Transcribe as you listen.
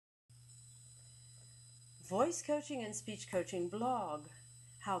Voice Coaching and Speech Coaching blog,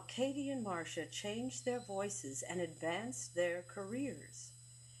 How Katie and Marsha Changed Their Voices and Advanced Their Careers.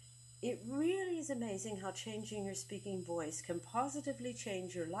 It really is amazing how changing your speaking voice can positively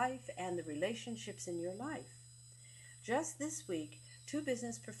change your life and the relationships in your life. Just this week, two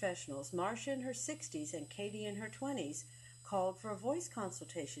business professionals, Marsha in her 60s and Katie in her 20s, called for a voice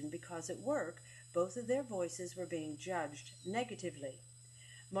consultation because at work, both of their voices were being judged negatively.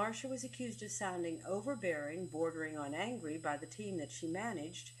 Marsha was accused of sounding overbearing, bordering on angry by the team that she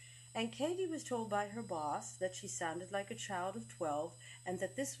managed, and Katie was told by her boss that she sounded like a child of 12 and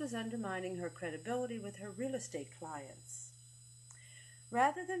that this was undermining her credibility with her real estate clients.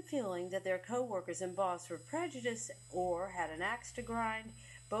 Rather than feeling that their coworkers and boss were prejudiced or had an axe to grind,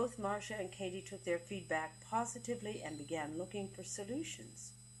 both Marsha and Katie took their feedback positively and began looking for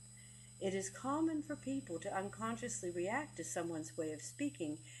solutions. It is common for people to unconsciously react to someone's way of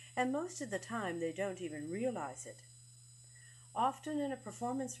speaking, and most of the time they don't even realize it. Often in a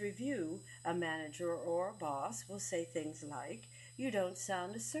performance review, a manager or a boss will say things like, "You don't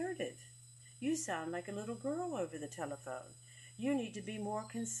sound assertive. You sound like a little girl over the telephone. You need to be more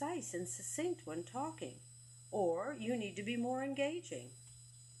concise and succinct when talking." Or, "You need to be more engaging."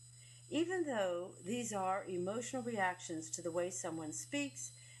 Even though these are emotional reactions to the way someone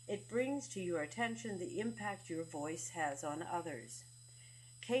speaks, it brings to your attention the impact your voice has on others.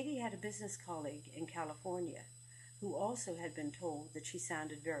 Katie had a business colleague in California who also had been told that she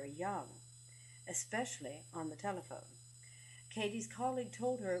sounded very young, especially on the telephone. Katie's colleague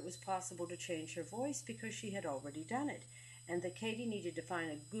told her it was possible to change her voice because she had already done it, and that Katie needed to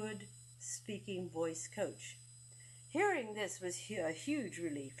find a good speaking voice coach. Hearing this was a huge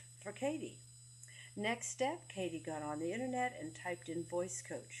relief for Katie. Next step, Katie got on the internet and typed in voice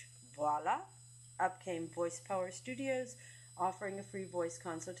coach. Voila! Up came Voice Power Studios offering a free voice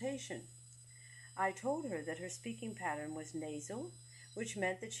consultation. I told her that her speaking pattern was nasal, which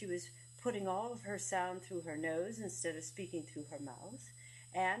meant that she was putting all of her sound through her nose instead of speaking through her mouth,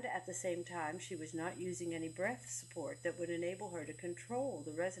 and at the same time she was not using any breath support that would enable her to control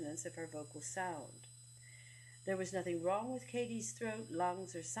the resonance of her vocal sound. There was nothing wrong with Katie's throat,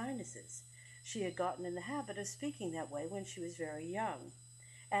 lungs, or sinuses. She had gotten in the habit of speaking that way when she was very young.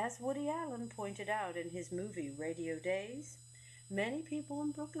 As Woody Allen pointed out in his movie Radio Days, many people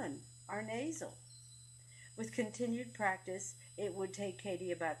in Brooklyn are nasal. With continued practice, it would take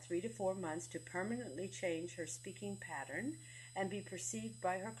Katie about 3 to 4 months to permanently change her speaking pattern and be perceived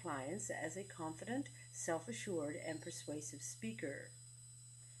by her clients as a confident, self-assured, and persuasive speaker.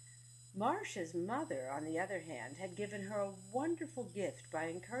 Marsha's mother, on the other hand, had given her a wonderful gift by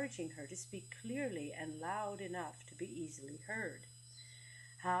encouraging her to speak clearly and loud enough to be easily heard.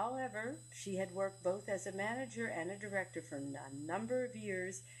 However, she had worked both as a manager and a director for a number of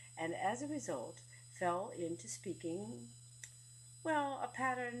years, and as a result, fell into speaking, a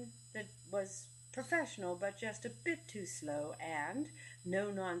pattern that was professional but just a bit too slow and no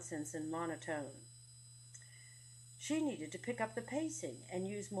nonsense and monotone. She needed to pick up the pacing and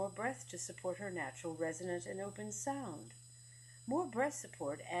use more breath to support her natural resonant and open sound. More breath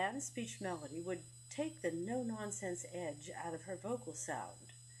support and speech melody would take the no-nonsense edge out of her vocal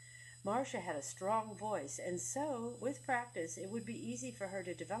sound. Marsha had a strong voice, and so, with practice, it would be easy for her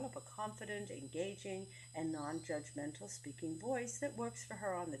to develop a confident, engaging, and non-judgmental speaking voice that works for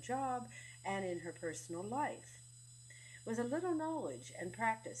her on the job and in her personal life. With a little knowledge and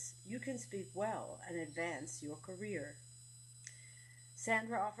practice, you can speak well and advance your career.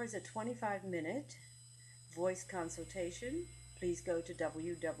 Sandra offers a 25-minute voice consultation. Please go to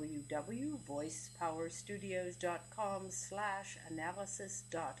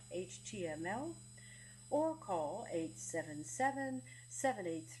www.voicepowerstudios.com/analysis.html or call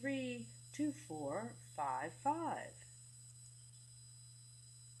 877-783-2455.